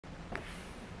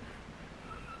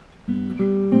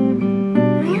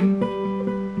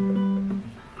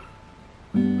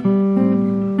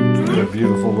A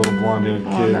beautiful little blonde-haired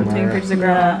kid. I'm taking pictures of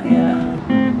grandma. Yeah.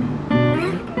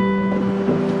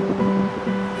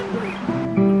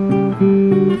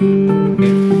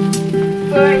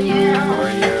 For you.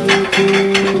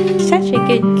 Such a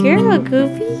good girl,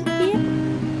 Goofy.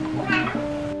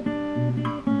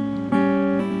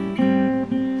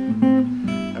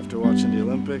 After watching the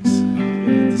Olympics, you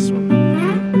get into swimming.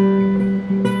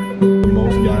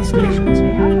 Most gas stations.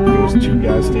 There was 2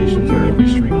 gas stations on every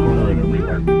street corner and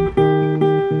everywhere.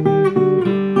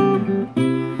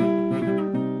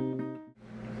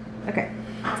 Okay.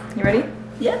 You ready?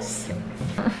 Yes.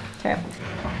 Okay.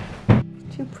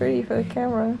 Too pretty for the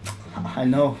camera. I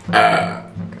know.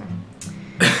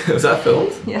 Was that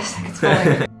filmed? Yes, I can smell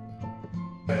it.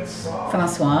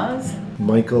 Françoise.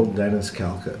 Michael Dennis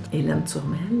Calcutt. Hélène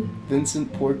Turmel.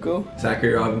 Vincent Porco.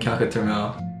 Zachary Robin Calcutt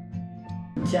Turmel.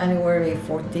 January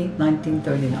 14th,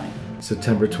 1939.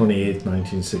 September 28th,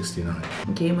 1969.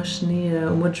 Ok, moi je suis née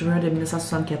au mois de juin de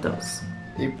 1974.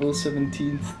 April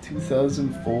 17th,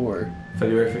 2004.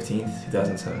 February 15th,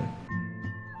 2007.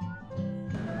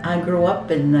 I grew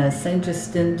up in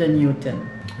Saint-Justin de Newton.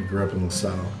 I grew up in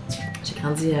LaSalle. J'ai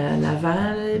grandi à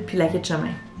Laval, puis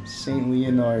Lac-Chemin. St.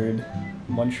 Leonard,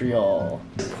 Montreal.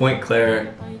 Point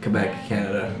Claire, Quebec,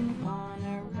 Canada.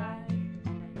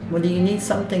 Well, do you need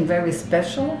something very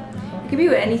special? It could be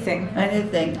anything.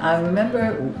 Anything. I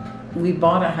remember we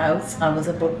bought a house. I was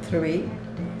about 3,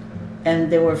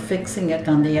 and they were fixing it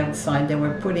on the outside. They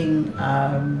were putting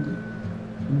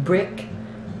brick,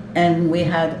 and we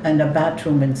had a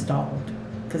bathroom installed.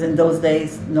 Because in those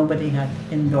days, nobody had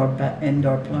indoor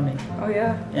plumbing. Oh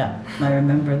yeah. Yeah, I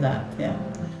remember that. Yeah.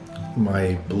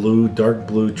 My dark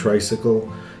blue tricycle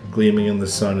gleaming in the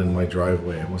sun in my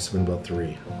driveway. I must have been about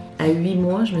 3. À 8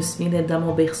 mois, je me souviens d'être dans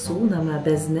mon berceau, dans ma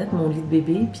basinette, mon lit de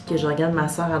bébé, puis que je regarde ma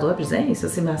soeur à droite, puis je dis « Hey, ça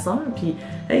c'est ma soeur », puis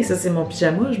 « Hey, ça c'est mon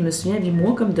pyjama ». Je me souviens à 8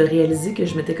 mois comme de réaliser que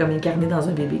je m'étais comme incarnée dans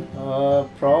un bébé.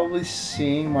 Probably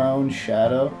seeing my own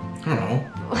shadow. I don't know.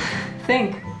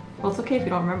 Think. Well, it's okay if you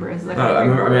don't remember. It's like I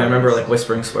remember like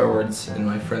whispering swear words in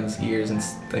my friends' ears in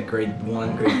like grade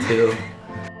 1, grade 2.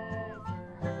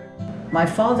 My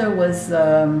father was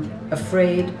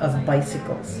afraid of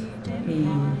bicycles. He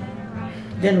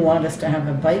didn't want us to have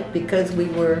a bike because we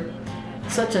were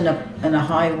such in a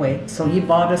highway. So he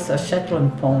bought us a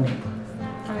Shetland pony,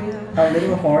 a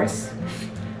little horse,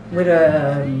 with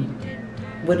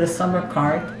a summer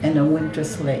cart and a winter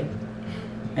sleigh,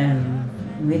 and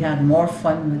we had more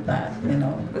fun with that, you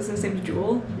know. Was his name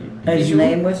Jewel? His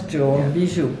name was Joel. Yeah.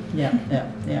 Bijou. Yeah.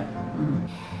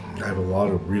 Mm-hmm. I have a lot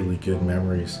of really good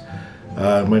memories.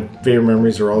 My favorite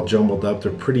memories are all jumbled up.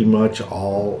 They're pretty much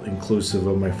all inclusive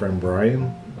of my friend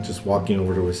Brian. Just walking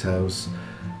over to his house,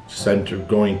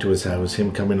 going to his house,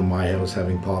 him coming to my house,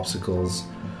 having popsicles,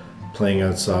 playing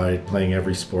outside, playing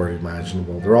every sport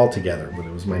imaginable. They're all together, but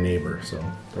it was my neighbor, so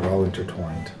they're all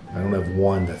intertwined. I don't have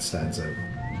one that stands out.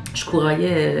 Je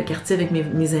courroyais le quartier avec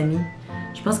mes amis.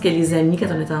 Je pense que les amis,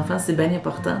 quand on est enfant, c'est bien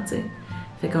important, tu sais.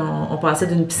 Fait qu'on passait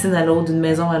d'une piscine à l'autre, d'une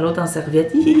maison à l'autre en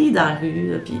serviette, dans la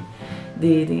rue, là, puis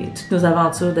toutes nos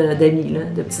aventures d'amis, là,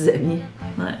 de petits amis.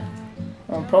 Ouais.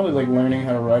 Probably like learning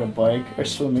how to ride a bike or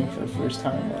swimming for the first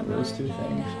time, one of those 2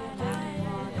 things.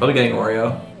 Probably getting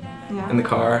Oreo Yeah. in the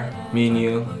car, me and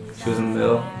you. She was in the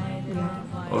middle.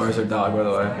 Yeah. Or is her dog, by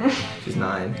the way. She's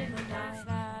 9.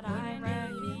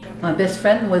 My best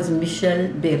friend was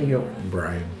Michel Berriot.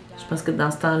 Brian. Je pense que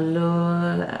dans ce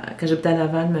temps-là, quand j'habitais à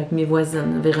Laval, avec mes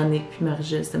voisines, Véronique puis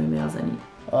Marie-Gilles, c'était mes meilleures amies.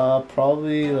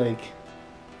 Probably like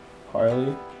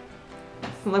Harley.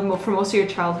 Like for most of your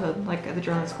childhood, like at the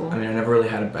German school. I mean, I never really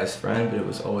had a best friend, but it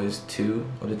was always 2.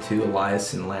 Of the 2,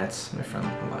 Elias and Lance, my friend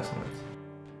Elias and Lance.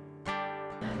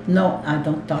 No, I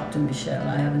don't talk to Michelle.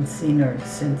 I haven't seen her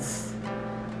since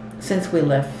we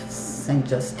left St.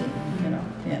 Justine, you know.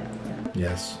 Yeah.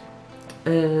 Yes.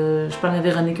 Je parle à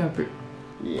Véronique un peu.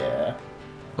 Yeah.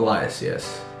 Elias,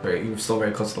 yes. You're still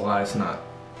very close to Elias, I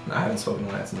haven't spoken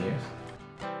to Lance in years.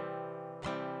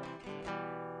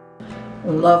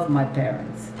 Love my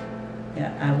parents.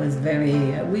 Yeah,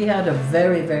 we had a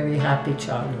very, very happy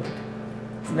childhood.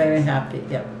 Very happy,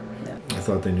 yeah. I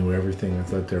thought they knew everything. I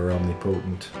thought they were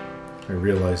omnipotent. I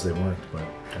realized they weren't, but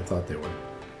I thought they were.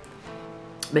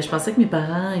 Ben, je pensais que mes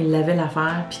parents, ils lavaient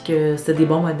l'affaire, puis que c'était des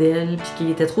bons modèles, puis qu'ils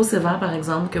étaient trop sévères, par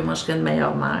exemple, que moi, je serais une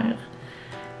meilleure mère.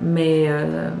 Mais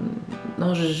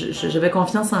non, j'avais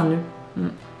confiance en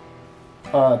eux.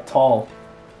 Tall.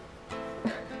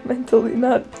 Mentally,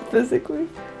 not physically.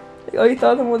 Like, all you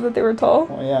thought of them was that they were tall?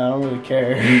 Well, yeah, I don't really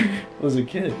care. I was a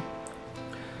kid.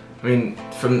 I mean,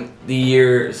 from the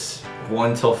years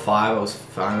 1 till 5, I was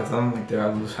fine with them. Like, I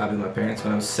was happy with my parents.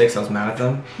 When I was 6, I was mad at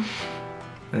them.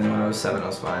 And then when I was 7, I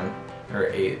was fine. Or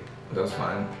 8, I was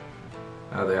fine.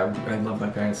 I love my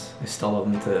parents. I still love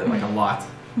them like a lot.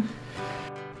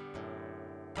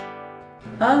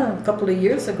 A couple of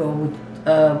years ago,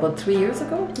 about 3 years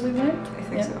ago, we went. I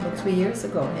think so. About 3 years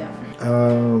ago, yeah.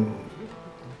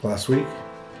 Last week.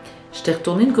 J'étais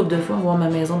retournée une couple de fois voir ma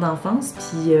maison d'enfance,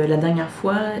 puis la dernière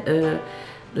fois,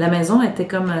 la maison était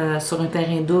comme sur un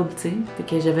terrain double, tu sais. Fait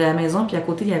que j'avais la maison, puis à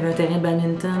côté, il y avait un terrain de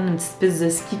badminton, une petite piste de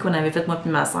ski qu'on avait faite moi puis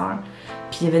ma soeur,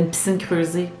 puis il y avait une piscine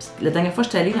creusée. Puis la dernière fois que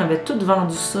j'étais allée, ils avaient tout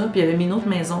vendu ça, puis il y avait mis une autre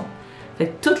maison. Fait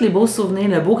que tous les beaux souvenirs,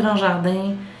 le beau grand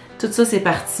jardin, tout ça, c'est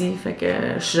parti. Fait que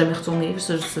je suis jamais retournée.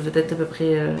 Ça fait peut-être à peu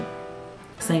près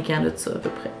 5 ans de ça, à peu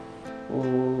près.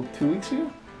 Oh, 2 weeks ago?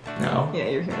 No. Yeah,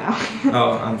 you're here now.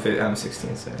 Oh, I'm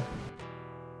 16, so.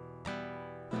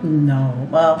 No,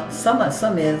 well, some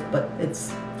is, but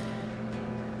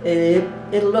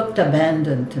it looked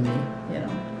abandoned to me, you know.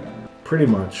 Pretty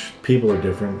much. People are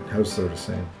different. Houses are the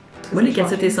same. Moi, les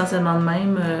quartiers étaient essentiellement de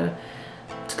même.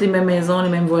 Toutes les mêmes maisons, les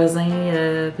mêmes voisins.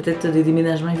 Peut-être des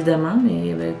déménagements, évidemment,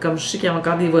 mais comme je sais qu'il y a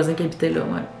encore des voisins qui habitaient là,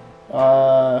 ouais.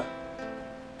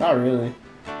 Not really.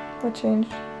 What changed?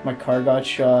 My car got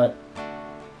shot,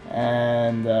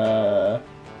 and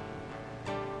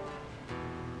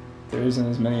there isn't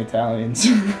as many Italians.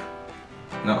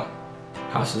 No.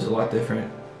 House is a lot different.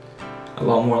 A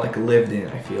lot more like lived in,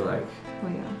 I feel like. Oh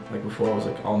yeah. Like before it was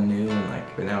like all new and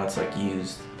like, but now it's like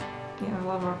used. Yeah, a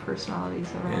lot of our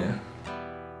personalities around.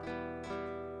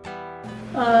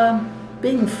 Yeah.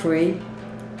 Being free,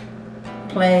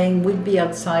 playing, we'd be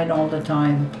outside all the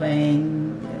time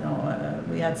playing, you know,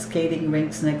 we had skating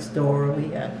rinks next door,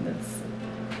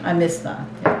 I miss that,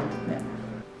 yeah.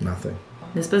 Nothing.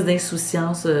 Une espèce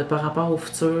d'insouciance par rapport au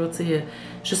futur, tu sais,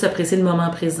 juste apprécier le moment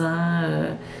présent,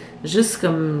 juste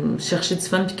comme chercher du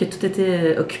fun puis que tout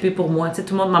était occupé pour moi, tu sais,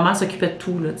 tout le monde, ma mère s'occupait de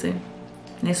tout, là, tu sais,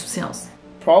 une insouciance.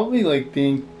 Probably like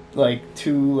being like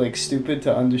too like stupid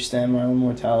to understand my own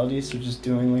mortality, so just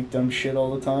doing like dumb shit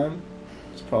all the time.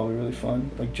 It's probably really fun,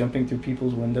 like jumping through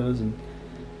people's windows and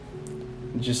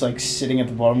just like sitting at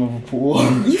the bottom of a pool.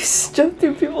 You jumped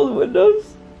through people's windows?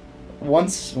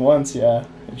 Once, yeah.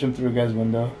 I jumped through a guy's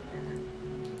window.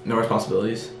 No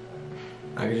responsibilities.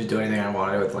 I could just do anything I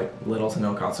wanted with like little to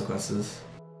no consequences.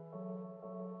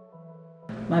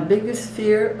 My biggest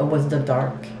fear was the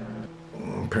dark.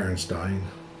 Parents dying.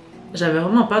 J'avais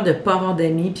vraiment peur de pas avoir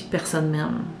d'amis puis que personne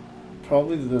m'aime.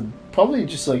 Probably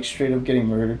just like straight up getting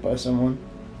murdered by someone.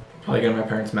 Probably getting my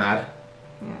parents mad.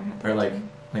 Yeah. Or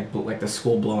like the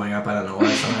school blowing up out of nowhere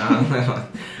somehow.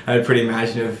 I was pretty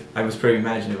imaginative. I was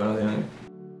young.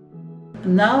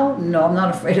 Now, no, I'm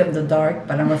not afraid of the dark,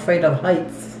 but I'm afraid of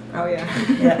heights. Oh yeah.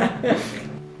 Yeah.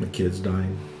 The kids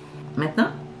dying.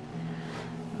 Maintenant,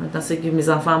 c'est que mes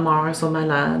enfants meurent, sont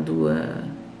malades ou...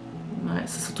 ouais,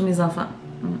 c'est surtout mes enfants.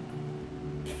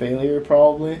 Failure,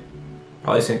 probably.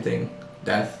 Probably the same thing.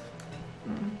 Death.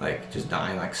 Like just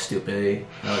dying like stupidly.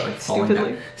 Like falling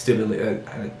Stupidly? down. Stupidly.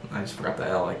 I just forgot the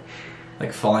L.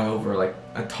 Like falling over like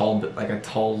a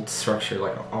tall structure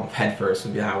like head first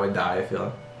would be how I would die, I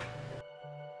feel.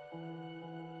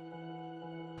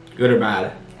 Good or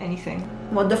bad? Anything.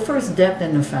 Well, the first death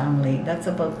in the family, that's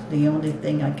about the only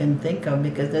thing I can think of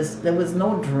because there was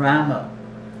no drama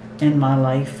in my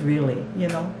life, really, you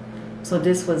know. So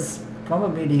this was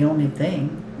probably the only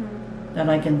thing that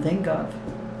I can think of.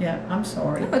 Yeah, I'm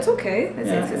sorry. No, it's okay.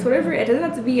 Yeah. It's whatever. It doesn't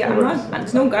have to be.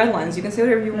 There's no guidelines. You can say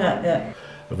whatever you want. Yeah.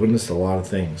 I've witnessed a lot of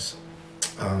things.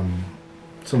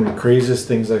 Some of the craziest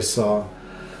things I saw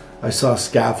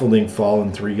scaffolding fall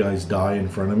and 3 guys die in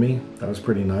front of me. That was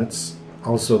pretty nuts.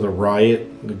 Also the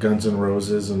riot, the Guns N'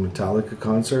 Roses and Metallica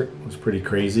concert was pretty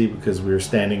crazy because we were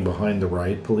standing behind the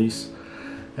riot police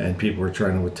and people were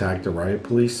trying to attack the riot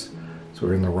police. So we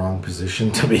were in the wrong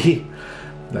position to be.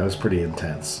 That was pretty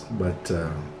intense. But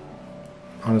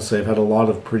honestly, I've had a lot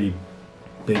of pretty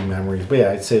big memories. But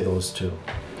yeah, I'd say those two.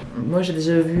 Moi, j'ai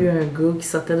déjà vu un gars qui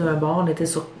sortait d'un bar. On était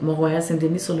sur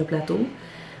Mont-Royal-Saint-Denis sur le plateau.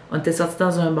 On était sortis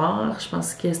dans un bar, je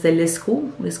pense que c'était l'Esco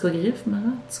Griffe,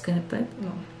 Mara, tu connais peut-être?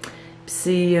 Non.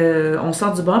 Puis on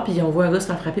sort du bar, puis on voit un gars se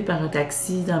faire frapper par un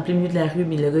taxi dans le plein milieu de la rue,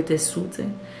 mais le gars était sous, tu sais.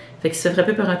 Fait qu'il se fait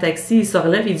frapper par un taxi, il se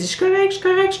relève, il dit « Je suis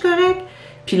correct ».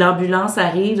 Puis l'ambulance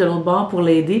arrive de l'autre bord pour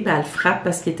l'aider, puis elle le frappe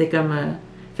parce qu'il était comme...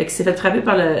 Fait qu'il s'est fait frapper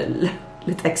par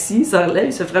le taxi, il se relève,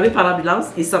 il se fait frapper par l'ambulance,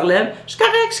 il se relève « Je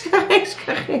suis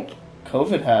correct ».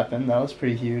 COVID happened. That was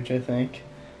pretty huge, I think.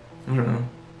 I don't know.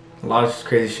 A lot of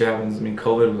crazy shit happens. I mean,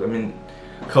 COVID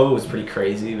was pretty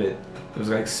crazy, but it was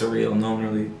like surreal. No one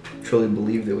really truly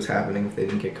believed it was happening if they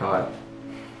didn't get caught.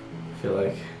 I feel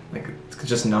like it's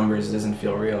just numbers. It doesn't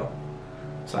feel real.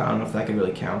 So I don't know if that could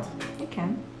really count. It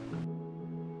can.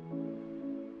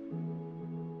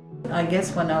 I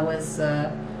guess when I was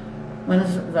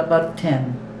about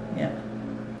 10, yeah.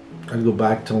 I'd go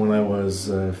back to when I was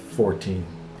 14.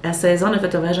 À 16 ans, on a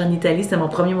fait un voyage en Italie. C'était mon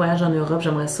premier voyage en Europe.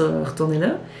 J'aimerais ça retourner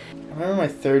là. I remember my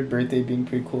third birthday being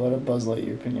pretty cool. I had a Buzz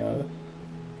Lightyear pinata.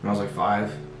 When I was like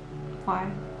 5, Why?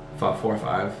 4 or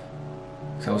 5.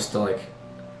 So I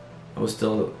was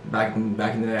still back in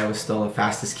the day. I was still the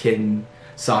fastest kid in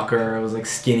soccer. I was like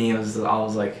skinny. I was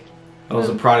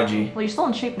a prodigy. Well, you're still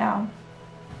in shape now.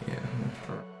 Yeah.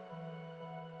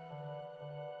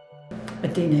 A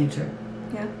teenager.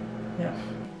 Yeah. Yeah.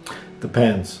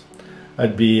 Depends.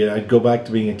 I'd go back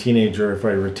to being a teenager if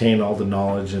I retain all the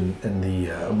knowledge and the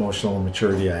emotional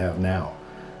maturity I have now.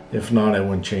 If not, I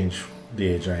wouldn't change the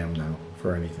age I am now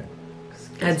for anything.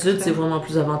 Adulte, c'est vraiment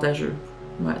plus avantageux.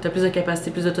 Ouais, t'as plus de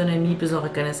capacité, plus d'autonomie, plus de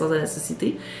reconnaissance de la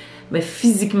société. Mais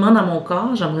physiquement, dans mon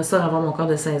corps, j'aimerais ça avoir mon corps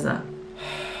de 16 ans.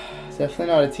 Definitely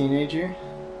not a teenager.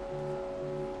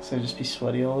 So I'd just be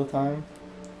sweaty all the time.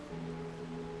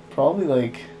 Probably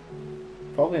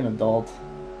an adult.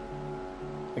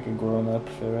 Like a grown up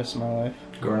for the rest of my life.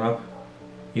 Grown up,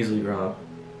 easily grown up.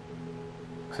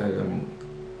 Cause I mean,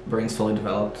 brain's fully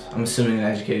developed. I'm assuming an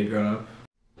educated grown up.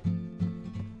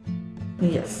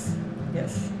 Yes.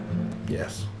 Yes.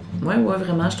 Yes. Ouais,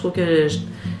 vraiment. Je trouve que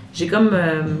j'ai comme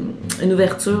une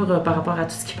ouverture par rapport à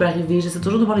tout ce qui peut arriver. J'essaie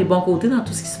toujours de voir les bons côtés dans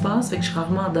tout ce qui se passe. Fait que je suis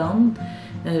rarement down.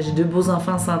 J'ai 2 beaux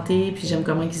enfants en santé, puis j'aime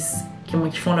comment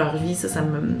ils font leur vie. Ça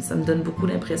me donne beaucoup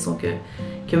l'impression que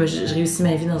je réussis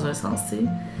ma vie dans un sens, tu sais.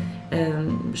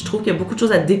 Je trouve qu'il y a beaucoup de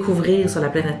choses à découvrir sur la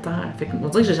planète Terre. Fait qu'on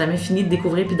dirait que j'ai jamais fini de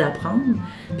découvrir puis d'apprendre,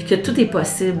 puis que tout est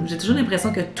possible. J'ai toujours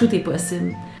l'impression que tout est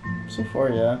possible. So far,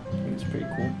 yeah. I think it's pretty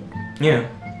cool. Yeah,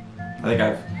 I think I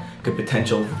have good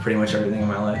potential for pretty much everything in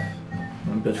my life.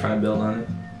 I'm trying to build on it.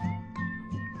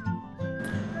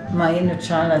 My inner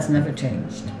child has never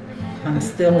changed. I'm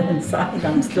still inside.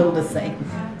 I'm still the same.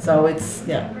 So it's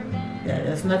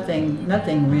there's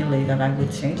nothing really that I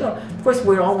would change. Oh, of course,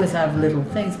 we always have little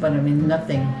things, but I mean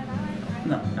nothing.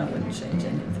 No, I wouldn't change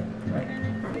anything. Right.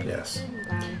 Yes.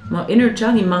 Mon inner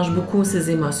child, il mange beaucoup ses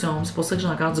émotions. C'est pour ça que j'ai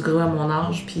encore du gros à mon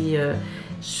âge. Puis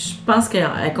je pense qu'elle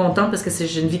est contente parce que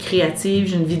j'ai une vie créative,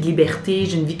 j'ai une vie de liberté,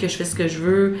 j'ai une vie que je fais ce que je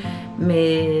veux.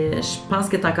 Mais je pense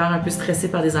qu'elle est encore un peu stressée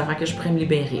par des affaires que je pourrais me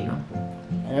libérer, là.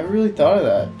 I never really thought of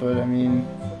that, but I mean,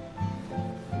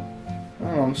 I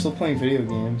don't know, I'm still playing video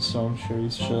games, so I'm sure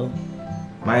he's chill.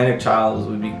 My inner child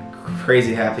would be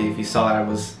crazy happy if he saw that I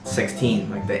was 16,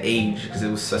 like the age, because it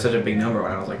was such a big number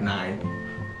when I was like 9.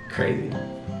 Crazy.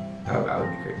 I would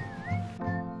be crazy.